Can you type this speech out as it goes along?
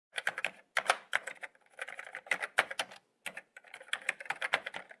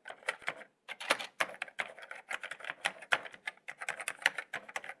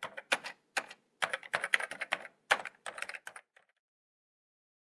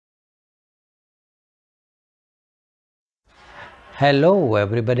Hello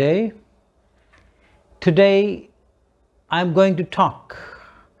everybody. Today I'm going to talk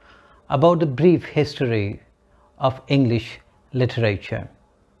about a brief history of English literature.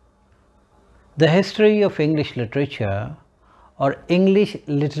 The history of English literature or English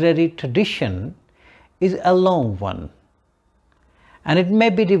literary tradition is a long one, and it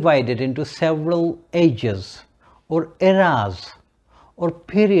may be divided into several ages or eras or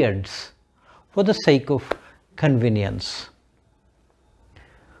periods for the sake of convenience.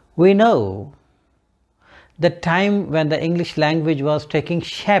 We know the time when the English language was taking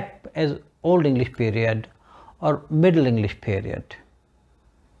shape as Old English period or Middle English period.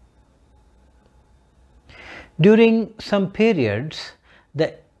 During some periods,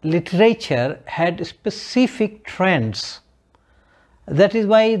 the literature had specific trends. That is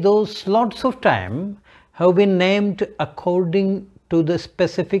why those slots of time have been named according to the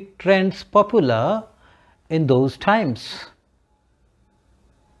specific trends popular in those times.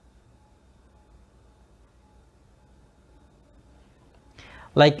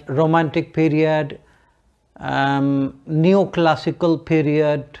 Like Romantic period, Neoclassical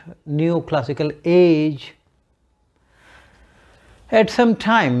period, Neoclassical age. At some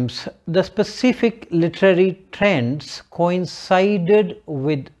times, the specific literary trends coincided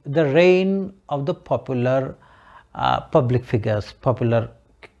with the reign of the popular public figures, popular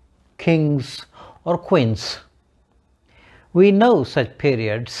kings or queens. We know such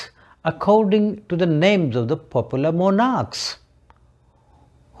periods according to the names of the popular monarchs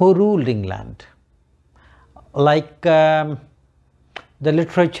who ruled England, like the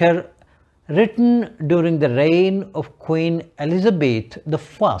literature written during the reign of Queen Elizabeth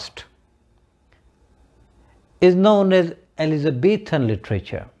I is known as Elizabethan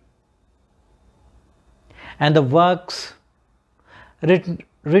literature, and the works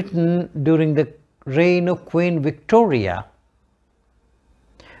written during the reign of Queen Victoria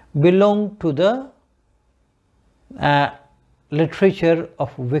belong to the literature of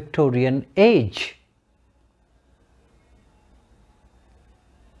Victorian age.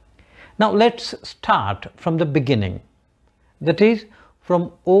 Now let's start from the beginning, that is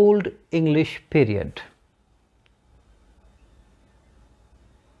from Old English period.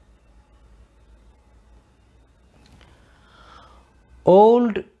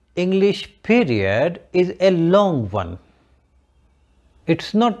 Old English period is a long one.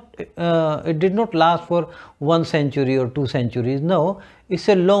 It did not last for 1 century or 2 centuries. No, it's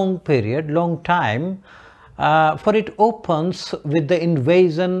a long period, long time, for it opens with the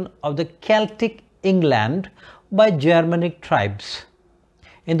invasion of the Celtic England by Germanic tribes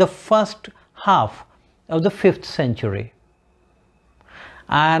in the first half of the 5th century.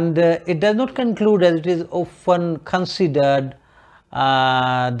 And it does not conclude, as it is often considered,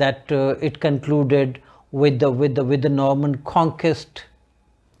 that it concluded with the Norman conquest.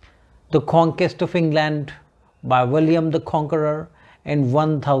 The conquest of England by William the Conqueror in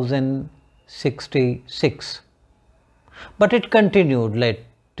 1066. But it continued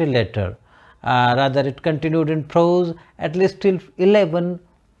till later. Rather, it continued in prose at least till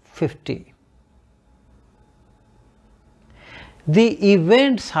 1150. The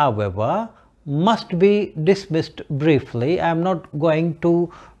events, however, must be dismissed briefly. I am not going to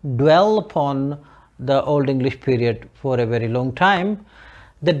dwell upon the Old English period for a very long time.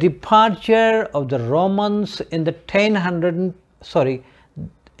 The departure of the Romans in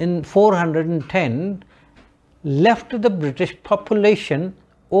 410 left the British population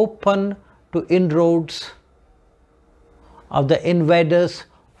open to inroads of the invaders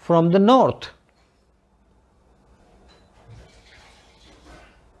from the north.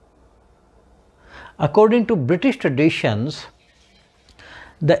 According to British traditions,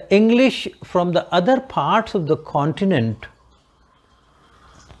 the English from the other parts of the continent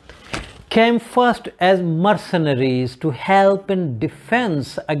came first as mercenaries to help in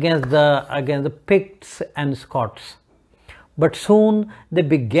defense against the Picts and Scots, but soon they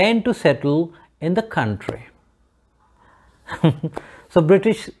began to settle in the country. So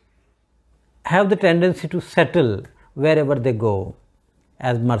British have the tendency to settle wherever they go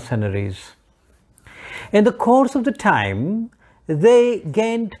as mercenaries. In the course of the time, they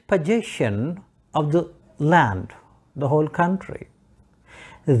gained possession of the land, the whole country.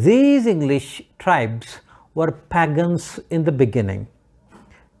 These English tribes were pagans in the beginning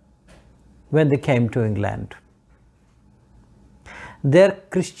when they came to England. Their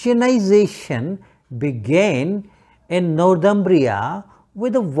Christianization began in Northumbria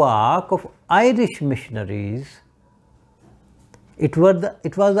with the work of Irish missionaries. It was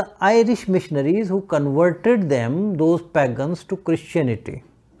the Irish missionaries who converted those pagans, to Christianity.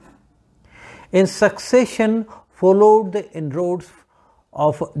 In succession, followed the inroads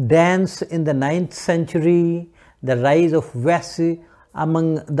of Danes in the 9th century, the rise of West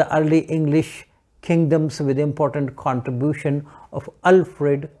among the early English kingdoms with important contribution of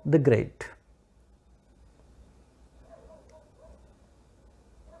Alfred the Great.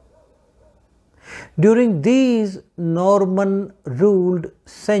 During these Norman-ruled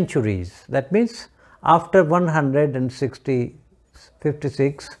centuries, that means after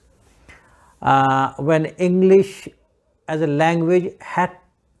 156, when English as a language had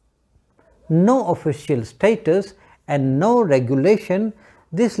no official status and no regulation,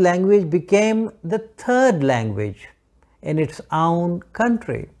 this language became the third language in its own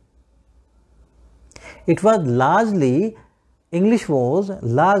country. English was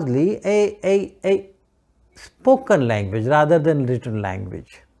largely a spoken language rather than written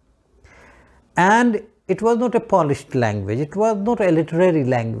language. And it was not a polished language, it was not a literary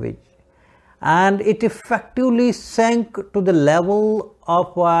language. And it effectively sank to the level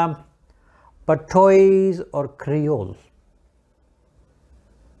of patois or Creole.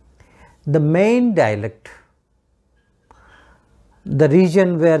 The main dialect, the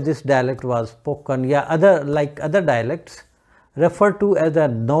region where this dialect was spoken, other dialects, referred to as the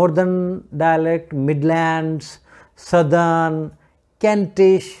northern dialect, Midlands, Southern,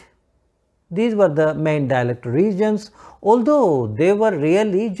 Kentish. These were the main dialect regions, although they were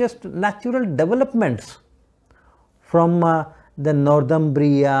really just natural developments from the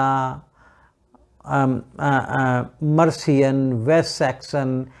Northumbria, Mercian, West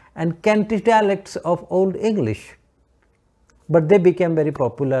Saxon and Kentish dialects of Old English. But they became very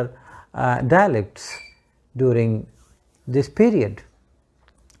popular dialects during this period.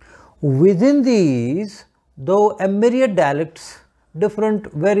 Within these, though a myriad dialects,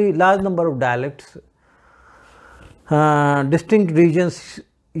 different, very large number of dialects, distinct regions,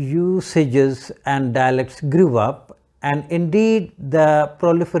 usages and dialects grew up, and indeed the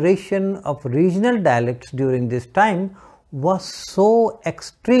proliferation of regional dialects during this time was so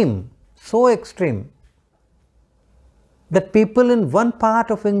extreme that people in one part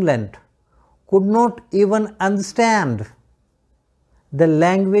of England could not even understand the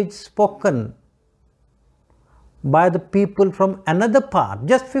language spoken by the people from another part,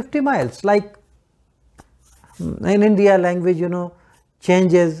 just 50 miles. Like in India, language,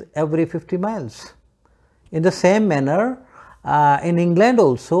 changes every 50 miles. In the same manner, in England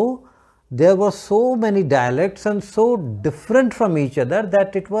also, there were so many dialects and so different from each other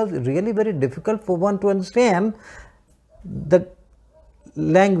that it was really very difficult for one to understand the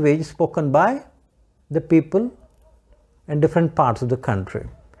language spoken by the people in different parts of the country.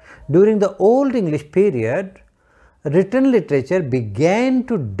 During the Old English period, written literature began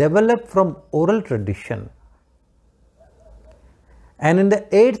to develop from oral tradition. And in the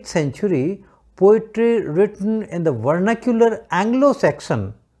 8th century, poetry written in the vernacular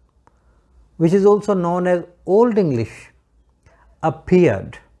Anglo-Saxon, which is also known as Old English,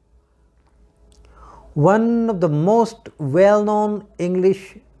 appeared. One of the most well-known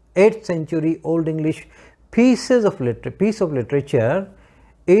 8th century Old English piece of literature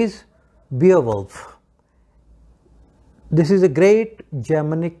is Beowulf. This is a great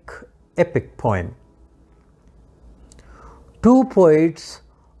Germanic epic poem. Two poets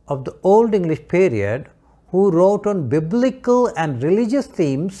of the Old English period who wrote on biblical and religious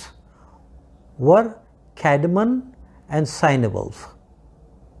themes were Caedmon and Cynewulf.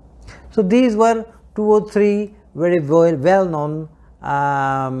 So these were 2 or 3 very well-known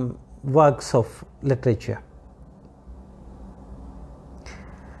works of literature.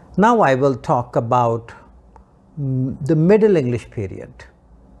 Now I will talk about the Middle English period.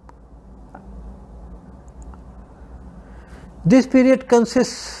 This period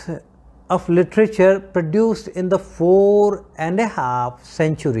consists of literature produced in the 4.5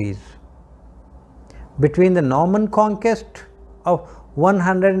 centuries between the Norman conquest of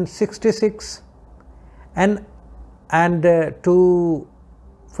 166 and to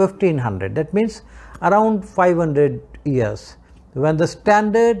 1500. That means around 500 years, when the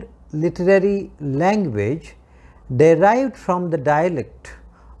standard literary language derived from the dialect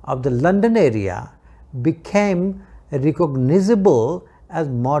of the London area became recognizable as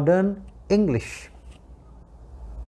modern English.